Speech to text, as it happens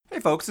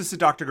folks, this is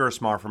Dr.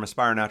 Gersmar from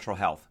Aspire Natural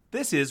Health.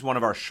 This is one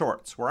of our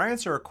shorts where I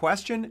answer a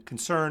question,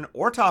 concern,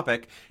 or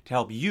topic to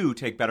help you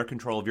take better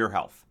control of your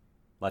health.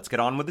 Let's get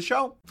on with the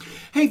show.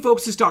 Hey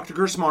folks, it's Dr.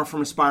 Gersmar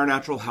from Aspire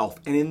Natural Health,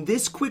 and in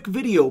this quick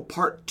video,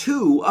 part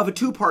 2 of a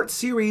 2-part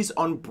series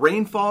on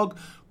brain fog,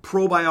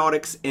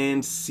 probiotics,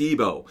 and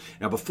SIBO.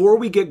 Now, before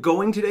we get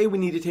going today, we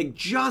need to take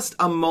just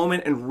a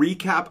moment and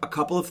recap a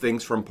couple of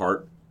things from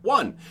part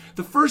 1.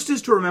 The first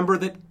is to remember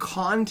that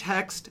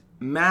context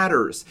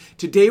matters.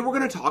 Today, we're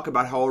going to talk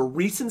about how a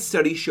recent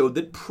study showed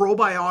that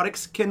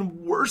probiotics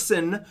can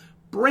worsen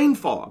brain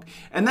fog,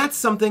 and that's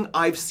something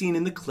I've seen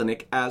in the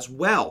clinic as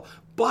well.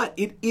 But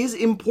it is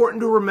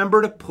important to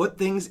remember to put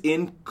things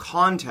in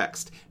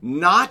context.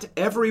 Not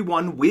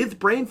everyone with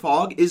brain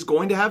fog is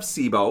going to have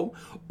SIBO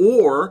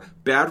or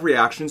bad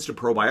reactions to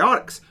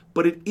probiotics,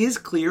 but it is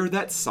clear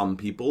that some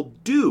people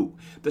do.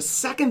 The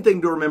second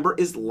thing to remember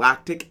is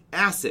lactic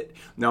acid.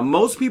 Now,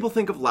 most people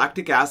think of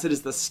lactic acid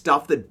as the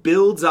stuff that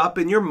builds up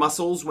in your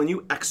muscles when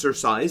you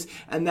exercise,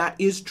 and that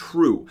is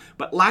true.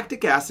 But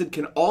lactic acid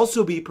can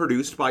also be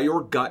produced by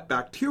your gut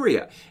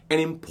bacteria. And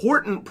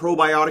important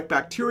probiotic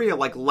bacteria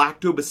like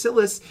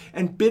lactobacillus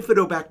and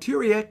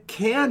bifidobacteria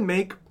can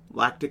make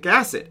lactic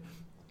acid.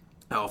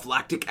 Now, if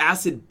lactic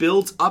acid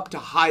builds up to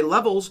high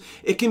levels,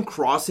 it can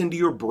cross into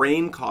your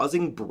brain,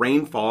 causing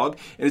brain fog,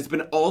 and it's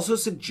been also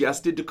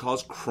suggested to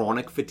cause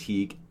chronic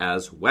fatigue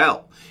as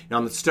well. Now,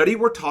 in the study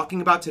we're talking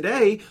about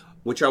today,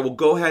 which I will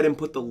go ahead and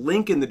put the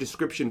link in the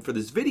description for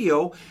this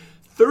video,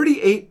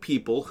 38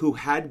 people who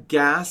had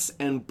gas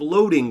and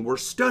bloating were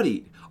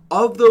studied.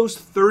 Of those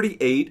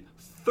 38,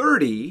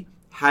 30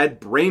 had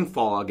brain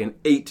fog and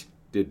 8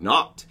 did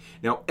not.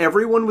 Now,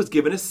 everyone was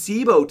given a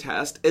SIBO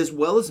test as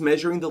well as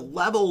measuring the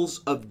levels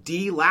of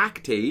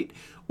D-lactate,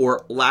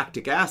 or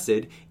lactic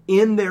acid,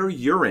 in their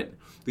urine.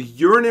 The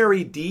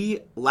urinary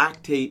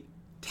D-lactate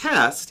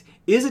test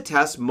is a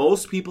test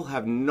most people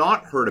have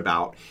not heard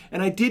about,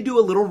 and I did do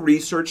a little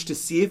research to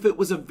see if it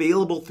was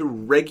available through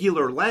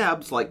regular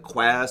labs like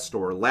Quest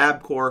or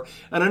LabCorp,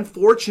 and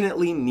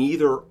unfortunately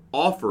neither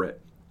offer it.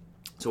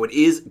 So it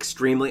is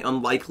extremely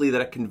unlikely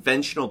that a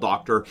conventional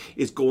doctor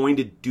is going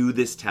to do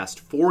this test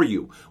for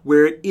you.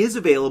 Where it is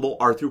available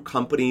are through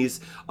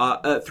companies,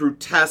 through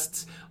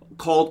tests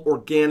called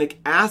organic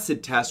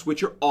acid tests,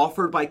 which are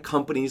offered by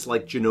companies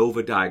like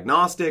Genova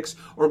Diagnostics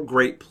or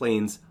Great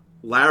Plains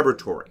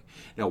Laboratory.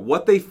 Now,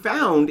 what they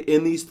found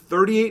in these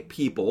 38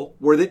 people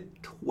were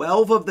that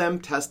 12 of them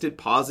tested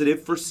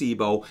positive for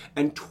SIBO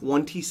and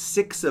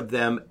 26 of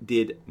them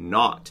did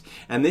not.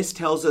 And this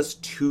tells us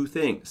two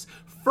things.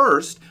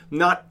 First,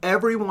 not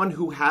everyone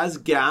who has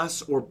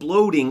gas or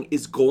bloating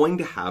is going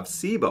to have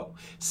SIBO.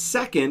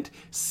 Second,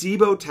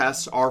 SIBO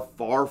tests are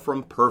far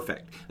from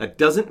perfect. That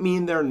doesn't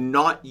mean they're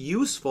not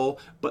useful,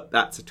 but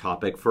that's a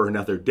topic for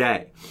another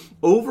day.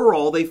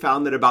 Overall, they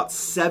found that about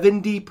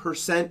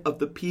 70% of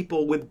the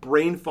people with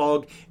brain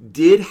fog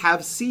did have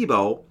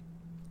SIBO,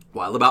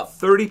 while about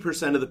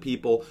 30% of the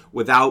people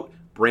without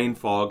brain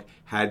fog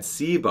had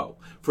SIBO.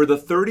 For the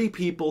 30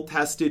 people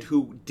tested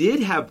who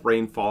did have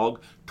brain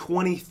fog,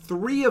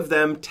 23 of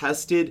them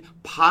tested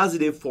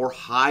positive for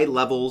high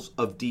levels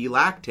of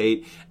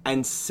D-lactate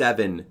and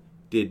 7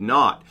 did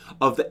not.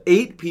 Of the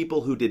 8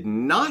 people who did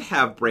not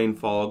have brain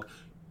fog,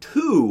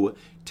 2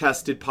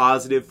 tested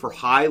positive for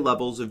high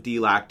levels of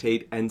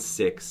D-lactate and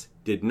 6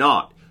 did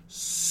not.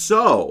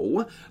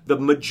 So, the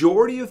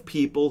majority of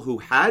people who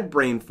had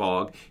brain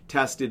fog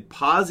tested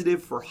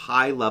positive for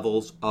high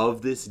levels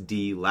of this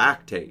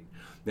D-lactate.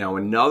 Now,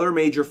 another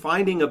major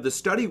finding of the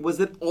study was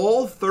that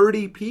all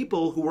 30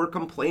 people who were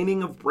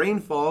complaining of brain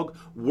fog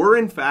were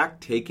in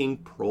fact taking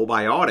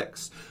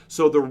probiotics.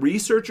 So the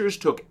researchers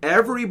took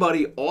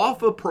everybody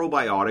off of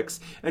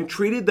probiotics and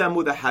treated them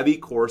with a heavy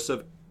course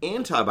of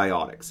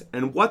antibiotics.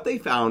 And what they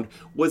found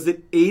was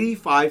that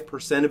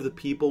 85% of the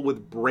people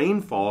with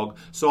brain fog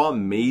saw a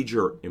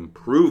major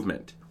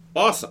improvement.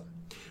 Awesome.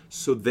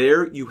 So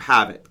there you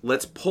have it.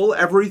 Let's pull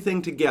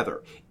everything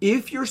together.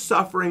 If you're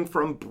suffering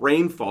from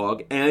brain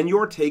fog and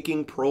you're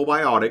taking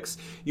probiotics,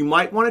 you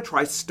might want to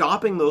try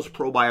stopping those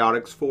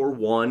probiotics for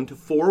 1 to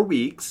 4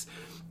 weeks.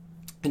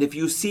 And if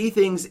you see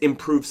things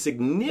improve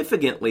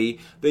significantly,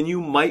 then you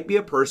might be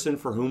a person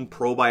for whom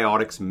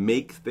probiotics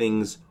make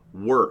things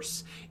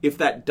worse. If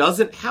that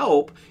doesn't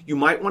help, you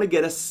might want to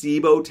get a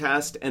SIBO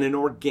test and an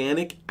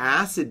organic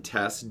acid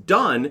test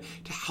done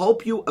to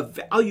help you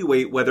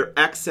evaluate whether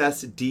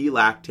excess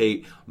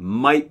D-lactate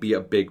might be a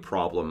big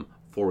problem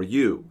for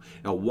you.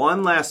 Now,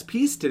 one last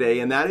piece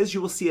today, and that is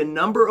you will see a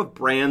number of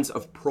brands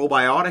of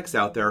probiotics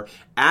out there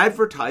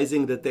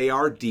advertising that they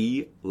are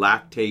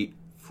D-lactate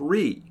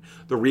free.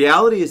 The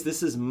reality is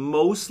this is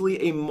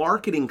mostly a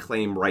marketing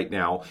claim right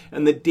now,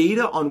 and the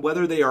data on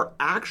whether they are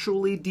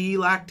actually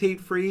D-lactate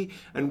free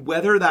and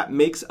whether that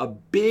makes a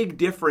big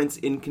difference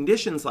in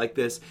conditions like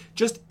this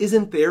just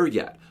isn't there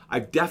yet.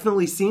 I've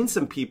definitely seen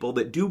some people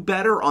that do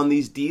better on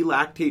these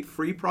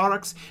D-lactate-free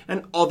products,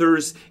 and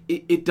others,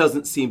 it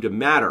doesn't seem to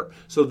matter.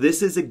 So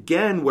this is,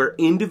 again, where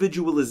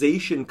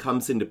individualization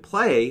comes into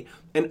play,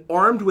 and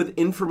armed with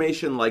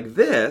information like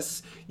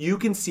this, you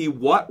can see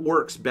what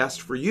works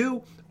best for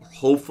you.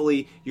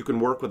 Hopefully, you can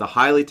work with a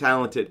highly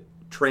talented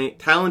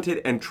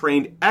and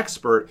trained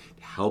expert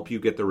to help you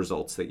get the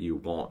results that you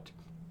want.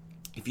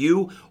 If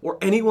you or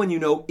anyone you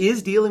know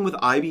is dealing with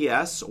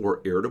IBS or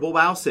irritable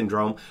bowel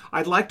syndrome,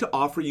 I'd like to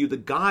offer you the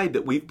guide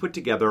that we've put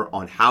together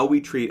on how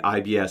we treat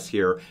IBS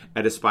here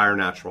at Aspire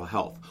Natural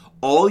Health.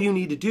 All you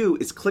need to do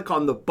is click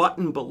on the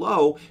button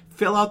below,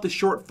 fill out the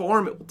short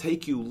form. It will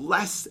take you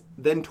less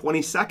than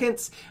 20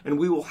 seconds, and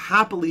we will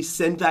happily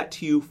send that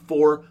to you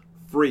for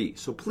free.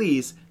 So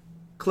please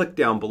click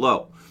down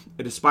below.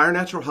 At Aspire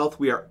Natural Health,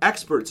 we are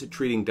experts at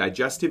treating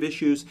digestive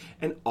issues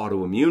and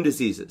autoimmune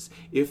diseases.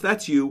 If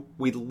that's you,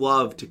 we'd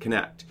love to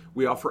connect.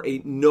 We offer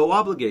a no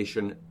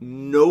obligation,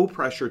 no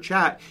pressure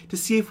chat to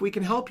see if we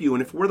can help you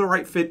and if we're the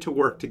right fit to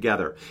work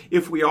together.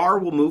 If we are,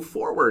 we'll move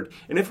forward.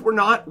 And if we're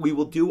not, we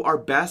will do our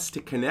best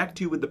to connect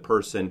you with the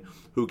person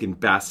who can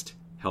best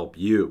help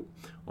you.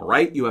 All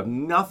right? You have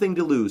nothing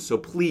to lose, so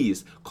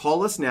please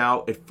call us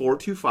now at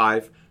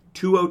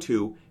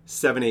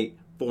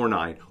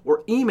 425-202-7849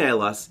 or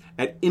email us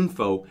at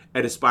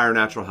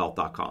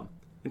info@aspirenaturalhealth.com.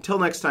 Until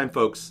next time,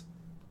 folks,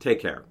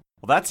 take care.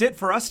 Well, that's it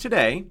for us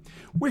today.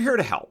 We're here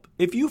to help.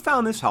 If you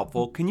found this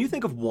helpful, can you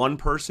think of one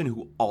person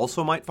who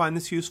also might find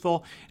this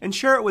useful and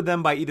share it with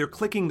them by either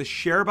clicking the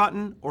share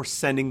button or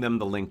sending them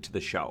the link to the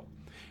show?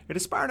 At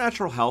Aspire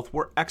Natural Health,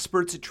 we're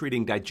experts at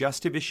treating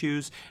digestive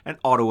issues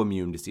and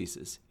autoimmune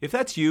diseases. If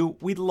that's you,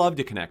 we'd love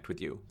to connect with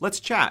you.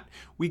 Let's chat.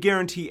 We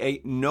guarantee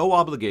a no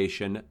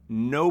obligation,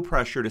 no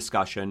pressure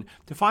discussion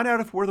to find out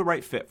if we're the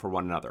right fit for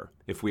one another.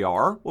 If we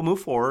are, we'll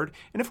move forward,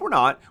 and if we're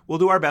not, we'll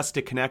do our best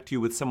to connect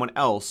you with someone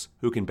else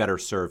who can better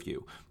serve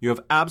you. You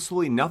have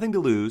absolutely nothing to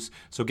lose,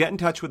 so get in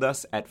touch with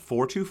us at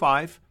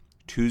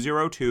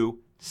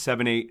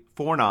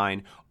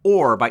 425-202-7849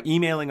 or by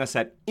emailing us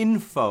at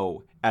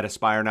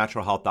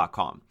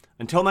info@aspirenaturalhealth.com.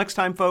 Until next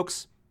time,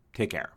 folks, take care.